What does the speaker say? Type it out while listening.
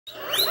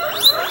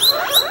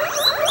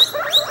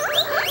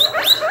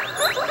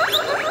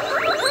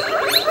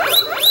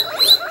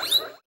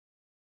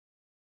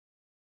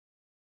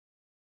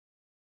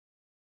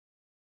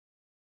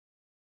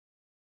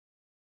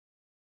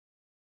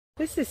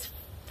This is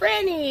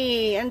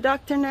Franny and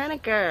Dr.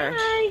 Naneker.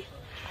 Hi.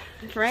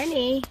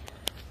 Franny.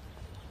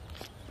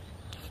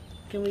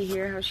 Can we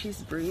hear how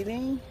she's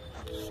breathing?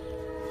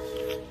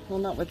 Well,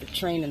 not with the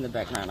train in the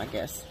background, I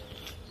guess.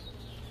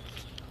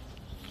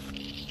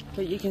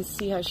 But you can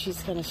see how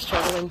she's kind of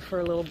struggling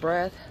for a little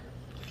breath.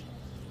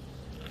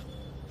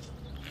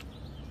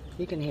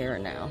 You can hear her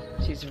now.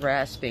 She's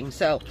rasping.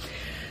 So,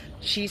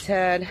 she's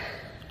had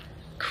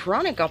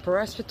chronic upper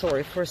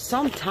respiratory for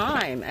some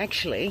time,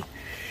 actually.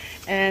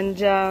 And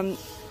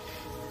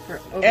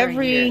For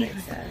over a year, they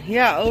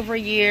said. over a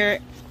year.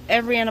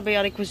 Every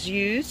antibiotic was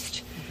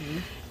used,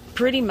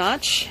 pretty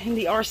much, in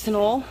the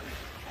arsenal.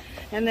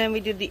 And then we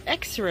did the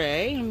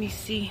X-ray. Let me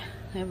see.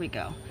 There we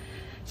go.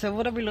 So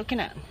what are we looking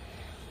at?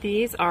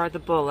 These are the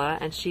bulla,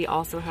 and she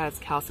also has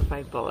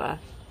calcified bulla.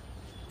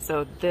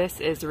 So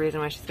this is the reason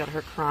why she's got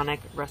her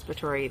chronic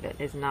respiratory that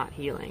is not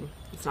healing.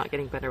 It's not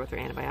getting better with her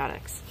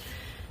antibiotics.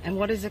 And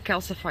what is a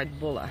calcified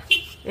bulla?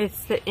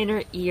 It's the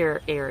inner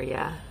ear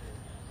area.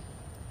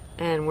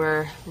 And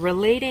we're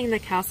relating the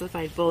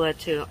calcified bulla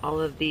to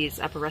all of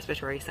these upper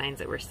respiratory signs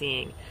that we're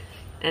seeing.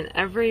 And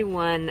every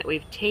one that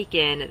we've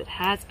taken that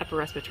has upper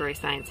respiratory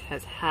signs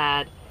has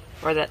had,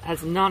 or that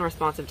has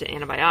non-responsive to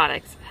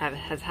antibiotics,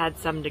 has had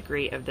some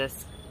degree of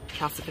this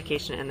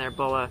calcification in their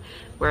bulla,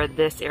 where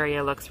this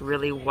area looks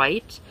really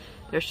white.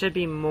 There should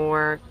be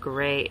more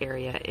gray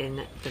area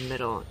in the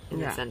middle, in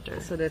the center.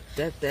 So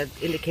that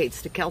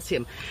indicates the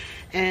calcium.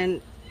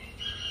 And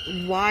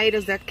why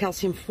does that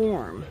calcium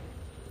form?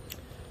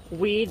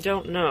 We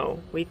don't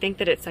know. We think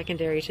that it's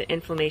secondary to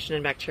inflammation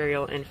and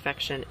bacterial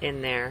infection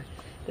in there,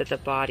 that the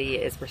body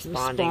is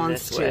responding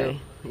this way.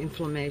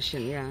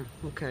 Inflammation, yeah,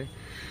 okay.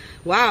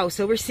 Wow,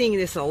 so we're seeing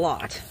this a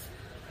lot.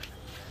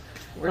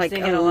 We're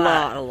seeing it a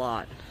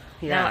lot.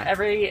 Yeah.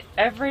 Now,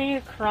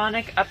 every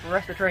chronic upper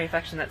respiratory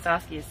infection that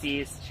Saskia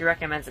sees, she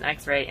recommends an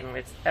X-ray, and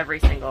it's every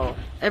single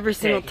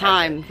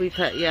time we've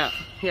had, yeah,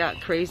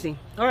 crazy.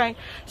 All right,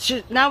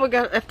 so now we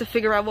have to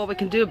figure out what we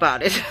can do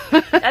about it.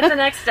 That's the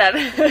next step.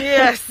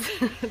 Yes,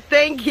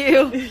 thank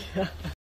you.